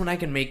that's when I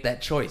can make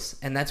that choice,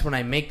 and that's when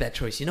I make that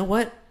choice. You know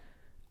what?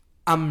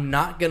 I'm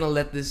not going to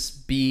let this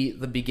be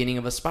the beginning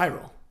of a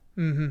spiral.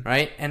 Mm-hmm.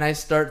 Right? And I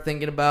start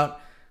thinking about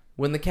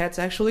when the cat's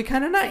actually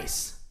kind of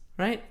nice,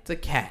 right? It's a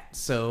cat.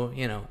 So,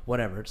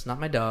 whatever. It's not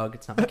my dog.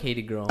 It's not my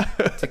Katie girl.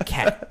 It's a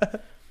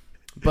cat.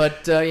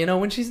 But,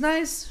 when she's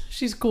nice,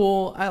 she's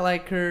cool. I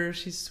like her.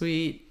 She's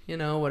sweet,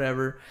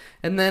 whatever.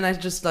 And then I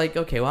just like,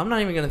 okay, well, I'm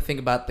not even going to think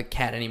about the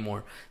cat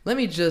anymore. Let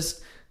me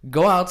just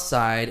go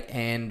outside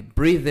and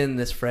breathe in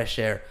this fresh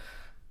air.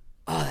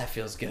 Oh, that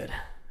feels good.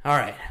 All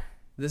right.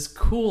 This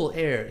cool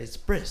air is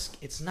brisk.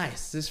 It's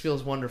nice. This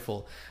feels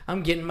wonderful.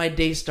 I'm getting my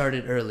day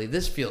started early.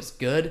 This feels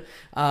good.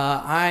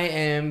 I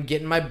am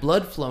getting my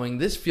blood flowing.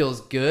 This feels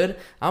good.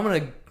 I'm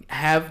going to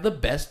have the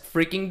best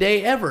freaking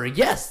day ever.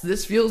 Yes,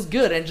 this feels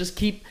good. And just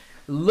keep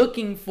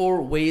looking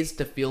for ways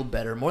to feel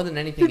better. More than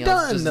anything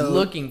else, just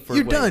looking for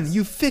ways. You're done.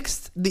 You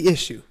fixed the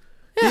issue.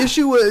 Yeah. The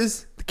issue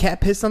was the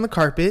cat pissed on the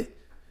carpet.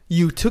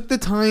 You took the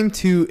time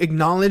to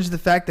acknowledge the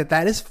fact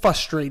that is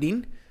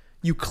frustrating.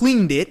 You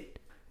cleaned it.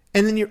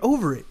 And then you're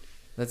over it.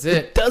 That's it.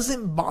 It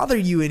doesn't bother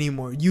you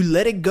anymore. You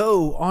let it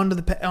go onto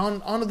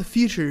the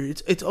future.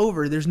 It's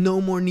over. There's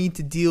no more need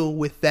to deal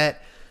with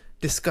that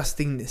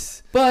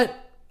disgustingness. But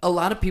a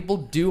lot of people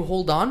do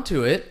hold on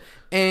to it,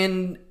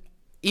 and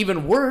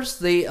even worse,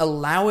 they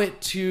allow it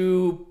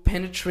to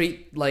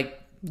penetrate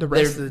like the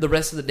rest of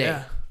the day.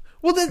 Yeah.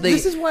 Well,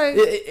 this is why.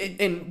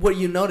 And what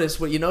you notice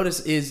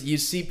is you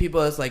see people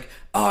as like,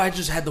 oh, I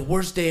just had the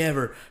worst day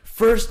ever.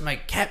 First, my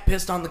cat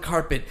pissed on the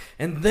carpet,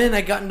 and then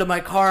I got into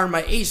my car and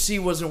my AC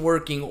wasn't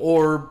working,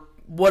 or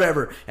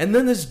whatever. And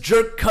then this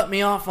jerk cut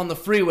me off on the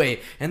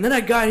freeway, and then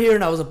I got here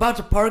and I was about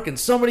to park, and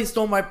somebody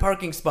stole my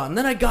parking spot. And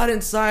then I got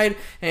inside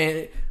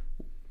and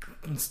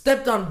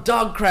stepped on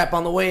dog crap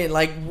on the way, and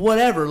like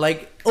whatever,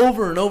 like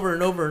over and over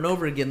and over and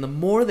over again. The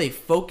more they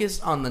focus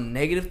on the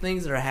negative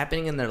things that are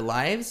happening in their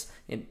lives,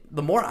 and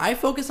the more I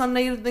focus on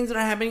negative things that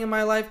are happening in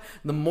my life,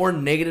 the more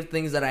negative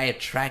things that I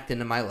attract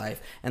into my life.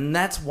 And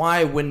that's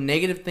why when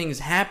negative things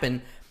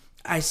happen,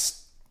 I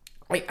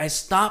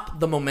stop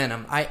the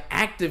momentum. I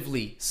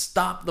actively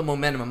stop the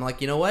momentum. I'm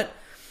like, you know what?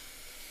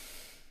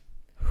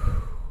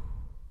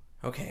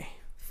 Okay,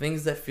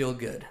 things that feel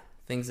good,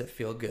 things that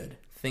feel good,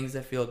 things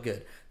that feel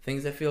good.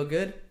 Things that feel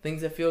good,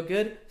 things that feel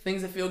good,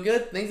 things that feel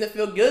good, things that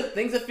feel good,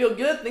 things that feel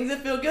good, things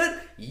that feel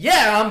good.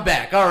 Yeah, I'm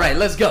back. All right,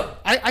 let's go.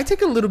 I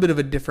take a little bit of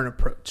a different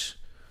approach.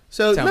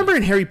 So remember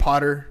in Harry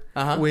Potter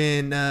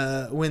when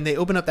they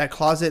open up that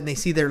closet and they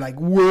see their like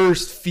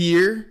worst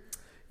fear?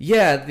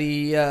 Yeah,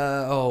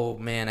 oh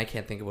man, I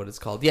can't think of what it's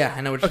called. Yeah,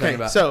 I know what you're talking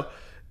about. So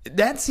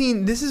that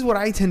scene, this is what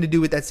I tend to do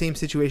with that same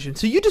situation.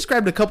 So you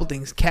described a couple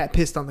things. Cat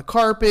pissed on the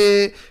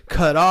carpet,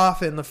 cut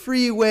off in the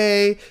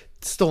freeway,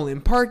 stolen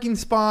parking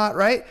spot,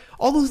 right?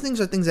 All those things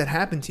are things that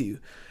happen to you.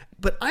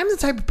 But I'm the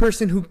type of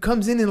person who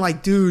comes in and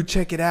like, dude,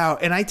 check it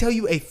out. And I tell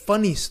you a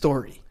funny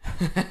story.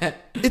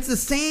 It's the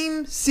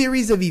same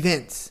series of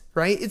events,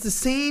 right? It's the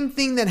same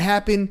thing that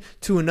happened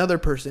to another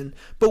person.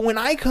 But when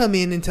I come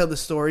in and tell the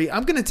story,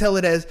 I'm going to tell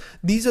it as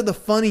these are the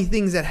funny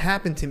things that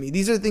happened to me.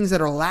 These are things that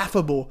are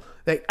laughable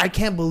that I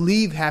can't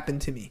believe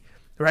happened to me,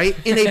 right?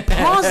 In a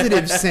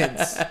positive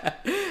sense.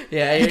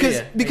 Yeah,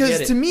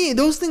 because to me,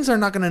 those things are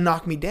not going to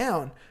knock me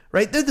down.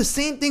 Right? They're the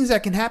same things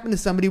that can happen to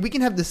somebody. We can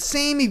have the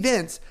same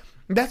events.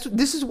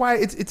 This is why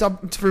it's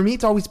for me.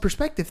 It's always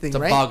perspective thing. It's a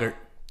boggart.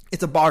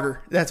 It's a boggart.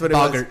 That's what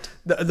boggart.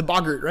 It was. The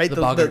boggart, right?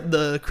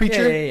 The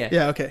creature.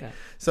 Yeah. Okay. Yeah.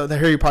 So the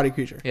Harry Potter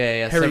creature.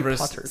 Yeah.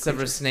 Potter.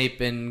 Severus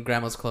Snape in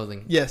Grandma's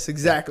clothing. Yes,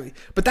 exactly.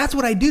 But that's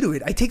what I do to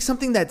it. I take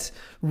something that's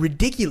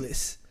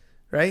ridiculous,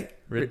 right?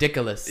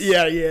 Ridiculous.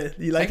 Yeah.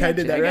 You like how I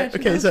did that, right?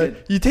 Okay, so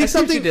you take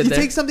something. You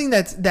take something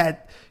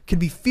that could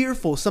be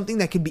fearful, something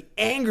that could be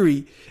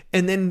angry,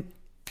 and then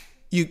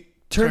you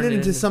turn it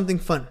into something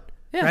fun,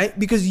 right?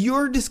 Because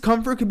your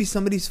discomfort could be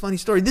somebody's funny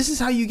story. This is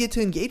how you get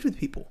to engage with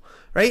people,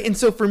 right? And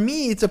so for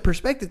me, it's a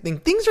perspective thing.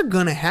 Things are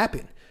going to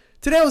happen.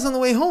 Today I was on the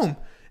way home,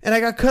 and I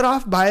got cut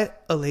off by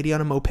a lady on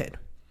a moped.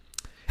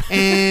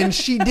 And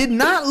she did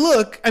not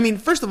look. I mean,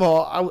 first of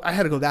all, I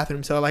had to go to the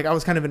bathroom, so like I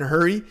was kind of in a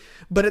hurry.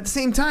 But at the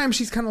same time,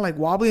 she's kind of like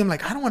wobbly. I'm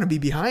like, I don't want to be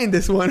behind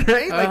this one,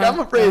 right? Like I'm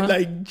afraid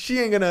like she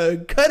ain't gonna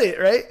cut it,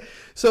 right?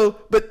 So,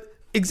 but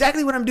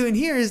exactly what I'm doing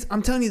here is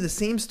I'm telling you the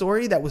same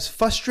story that was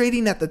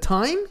frustrating at the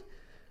time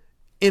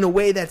in a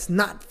way that's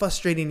not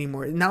frustrating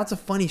anymore. Now it's a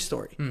funny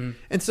story.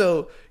 And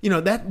so,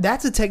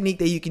 that's a technique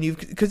that you can use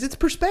because it's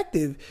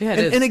perspective. Yeah, it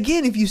is. And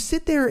again, if you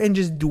sit there and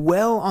just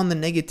dwell on the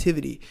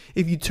negativity,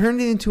 if you turn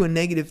it into a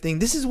negative thing,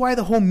 this is why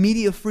the whole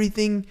media free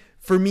thing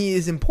for me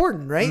is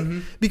important, right?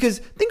 Because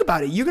think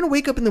about it. You're going to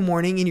wake up in the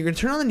morning and you're going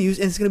to turn on the news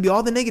and it's going to be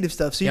all the negative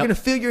stuff. So you're going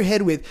to fill your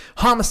head with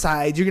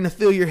homicides. You're going to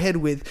fill your head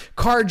with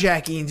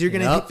carjackings. You're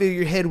going to fill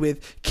your head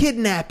with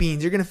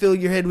kidnappings. You're going to fill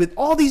your head with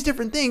all these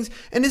different things.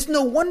 And it's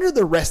no wonder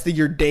the rest of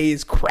your day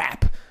is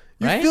crap.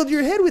 You filled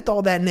your head with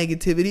all that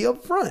negativity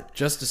up front.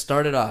 Just to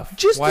start it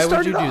off. Why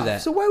would you do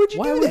that? So why would you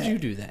do that? Why would you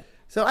do that?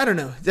 So I don't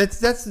know.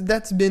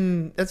 That's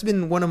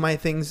been one of my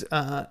things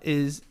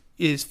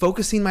is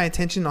focusing my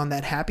attention on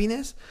that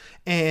happiness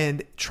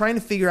and trying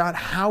to figure out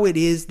how it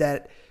is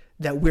that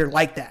we're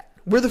like that.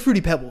 We're the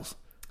Fruity Pebbles.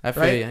 I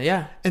feel you,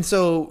 yeah. And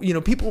so,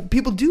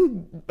 people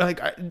do, like,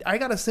 I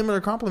got a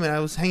similar compliment. I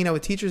was hanging out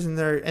with teachers and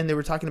they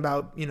were talking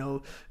about,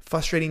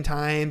 frustrating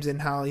times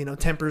and how,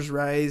 tempers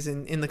rise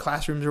in the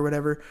classrooms or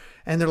whatever.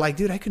 And they're like,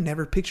 dude, I could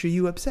never picture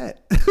you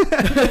upset. You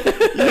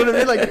know what I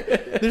mean? Like,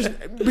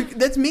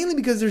 that's mainly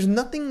because there's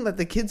nothing that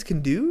the kids can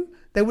do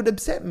that would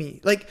upset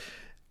me. Like,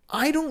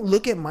 I don't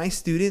look at my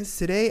students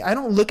today. I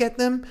don't look at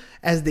them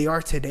as they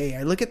are today.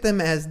 I look at them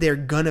as they're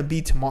gonna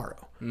be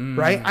tomorrow,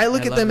 right? I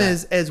look at them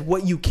as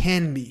what you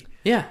can be.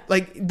 Yeah.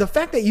 Like the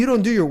fact that you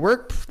don't do your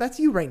work, that's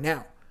you right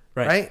now,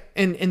 right?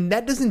 And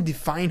that doesn't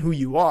define who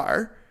you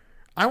are.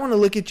 I want to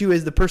look at you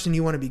as the person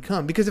you want to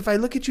become. Because if I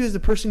look at you as the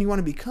person you want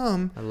to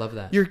become, I love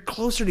that. You're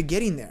closer to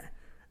getting there.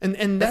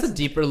 And that's a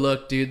deeper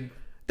look, dude.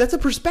 That's a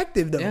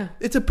perspective, though. Yeah.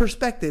 It's a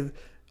perspective.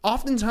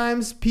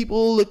 Oftentimes,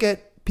 people look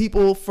at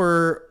people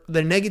for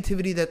the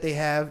negativity that they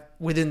have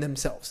within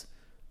themselves,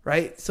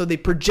 right? So they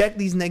project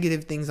these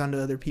negative things onto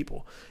other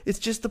people. It's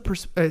just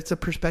it's a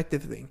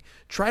perspective thing.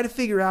 Try to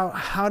figure out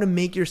how to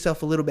make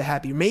yourself a little bit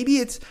happier. Maybe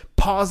it's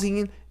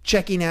pausing,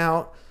 checking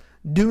out,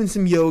 doing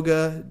some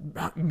yoga,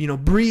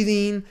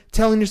 breathing,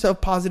 telling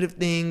yourself positive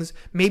things.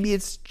 Maybe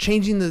it's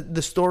changing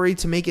the story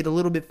to make it a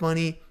little bit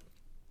funny.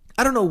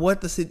 I don't know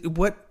what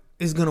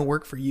is going to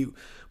work for you,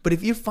 but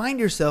if you find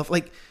yourself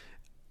like,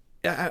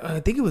 I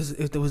think it was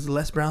the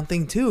Les Brown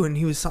thing too, and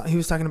he was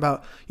talking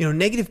about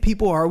negative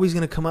people are always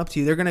going to come up to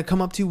you. They're going to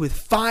come up to you with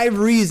 5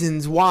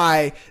 reasons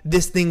why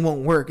this thing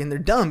won't work, and they're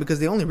dumb because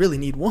they only really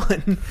need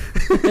one.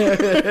 You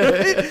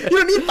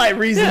don't need 5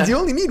 reasons. Yeah. You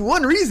only need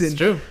one reason. It's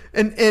true.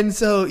 And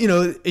so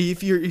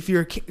if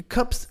you're a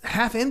cup's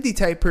half empty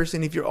type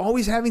person, if you're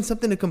always having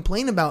something to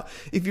complain about,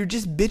 if you're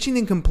just bitching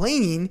and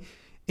complaining,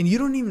 and you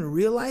don't even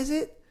realize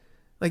it,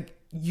 like.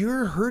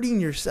 You're hurting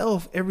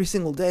yourself every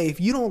single day.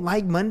 If you don't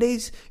like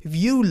Mondays, if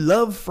you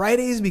love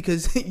Fridays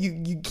because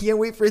you can't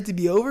wait for it to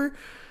be over,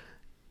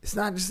 it's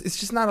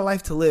just not a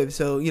life to live.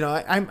 So,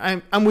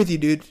 I'm with you,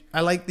 dude.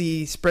 I like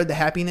the spread the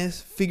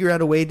happiness, figure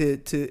out a way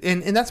to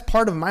and that's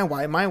part of my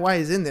why. My why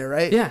is in there,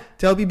 right? Yeah.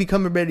 To help you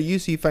become a better you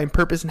so you find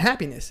purpose and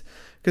happiness.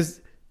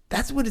 Because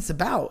that's what it's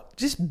about.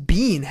 Just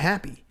being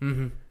happy.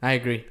 Mm-hmm. I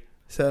agree.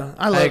 So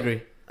I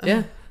agree.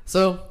 Yeah.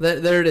 So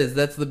there it is.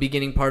 That's the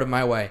beginning part of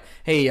my why.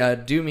 Hey,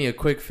 do me a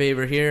quick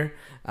favor here.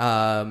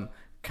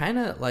 Kind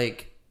of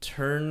like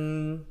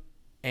turn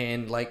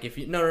and like if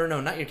you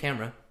no not your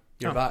camera,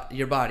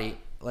 your body.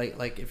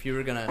 Like if you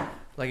were gonna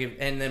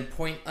and then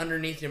point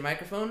underneath your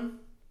microphone.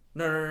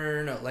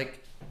 No.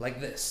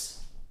 Like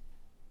this.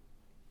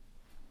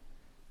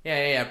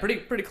 Yeah.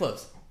 Pretty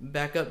close.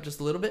 Back up just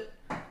a little bit.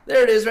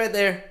 There it is, right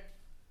there.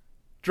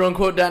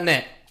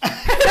 DroneQuote.net.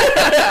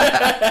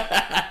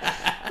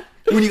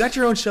 When you got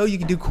your own show, you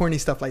can do corny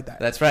stuff like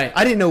that. That's right.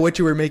 I didn't know what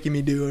you were making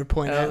me do or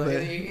point at. But,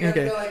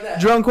 okay. Like that.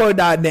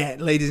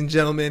 DroneQuote.net, ladies and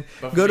gentlemen.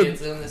 But for you,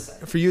 it's on this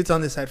side. For you, it's on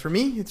this side. For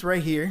me, it's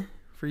right here.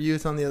 For you,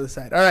 it's on the other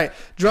side. All right.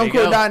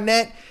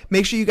 DroneQuote.net.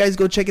 Make sure you guys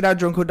go check it out.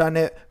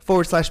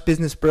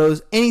 DroneQuote.net/business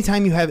bros.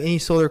 Anytime you have any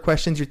solar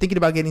questions, you're thinking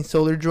about getting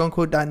solar,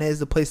 DroneQuote.net is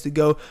the place to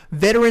go.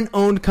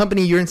 Veteran-owned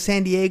company. You're in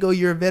San Diego.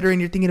 You're a veteran.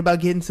 You're thinking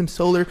about getting some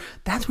solar.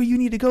 That's where you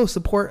need to go.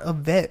 Support a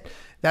vet.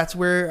 That's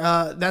where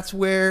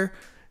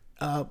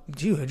I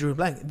drew a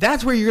blank.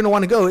 That's where you're going to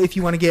want to go if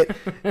you want to get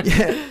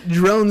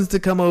drones to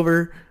come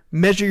over,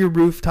 measure your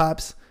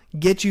rooftops,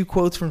 get you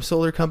quotes from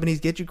solar companies,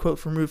 get you quote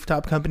from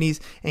rooftop companies,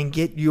 and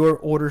get your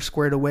order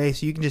squared away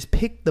so you can just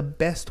pick the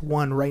best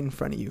one right in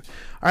front of you.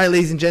 All right,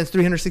 ladies and gents,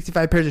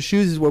 365 pairs of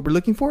shoes is what we're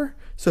looking for.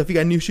 So if you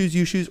got new shoes,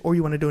 used shoes, or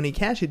you want to donate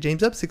cash, hit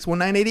James up,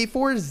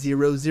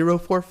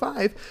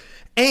 619-884-0045.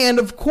 And,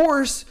 of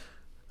course,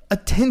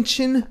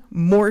 attention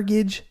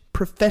mortgage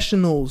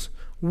professionals.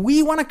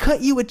 We want to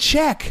cut you a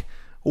check.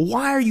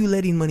 Why are you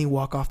letting money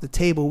walk off the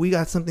table? We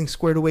got something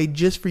squared away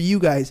just for you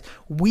guys.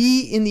 We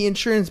in the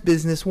insurance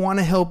business want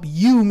to help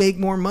you make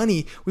more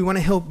money. We want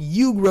to help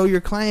you grow your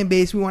client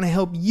base. We want to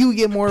help you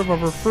get more of a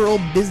referral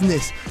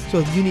business. So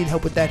if you need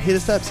help with that, hit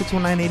us up,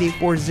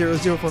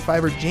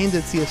 619-884-0045 or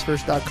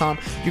james@csfirst.com.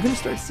 You're going to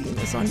start seeing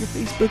this on your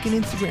Facebook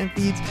and Instagram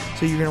feeds,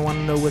 so you're going to want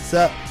to know what's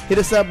up. Hit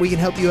us up. We can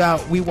help you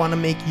out. We want to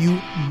make you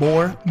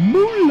more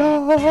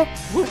moolah.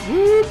 Whoop,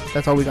 whoop.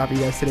 That's all we got for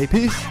you guys today.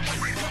 Peace.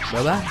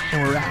 Bye-bye.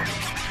 And we're out.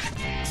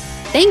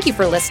 Thank you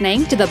for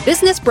listening to the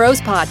Business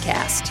Bros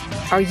Podcast.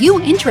 Are you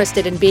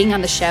interested in being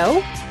on the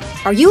show?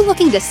 Are you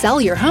looking to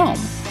sell your home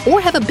or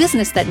have a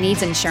business that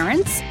needs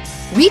insurance?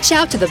 Reach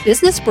out to the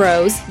Business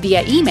Bros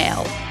via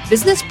email,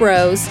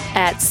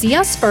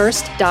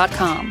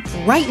 businessbros@csfirst.com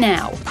right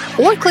now,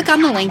 or click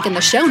on the link in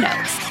the show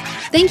notes.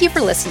 Thank you for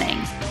listening.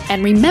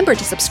 And remember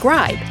to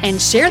subscribe and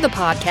share the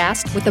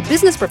podcast with the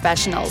business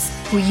professionals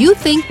who you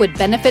think would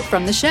benefit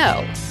from the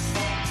show.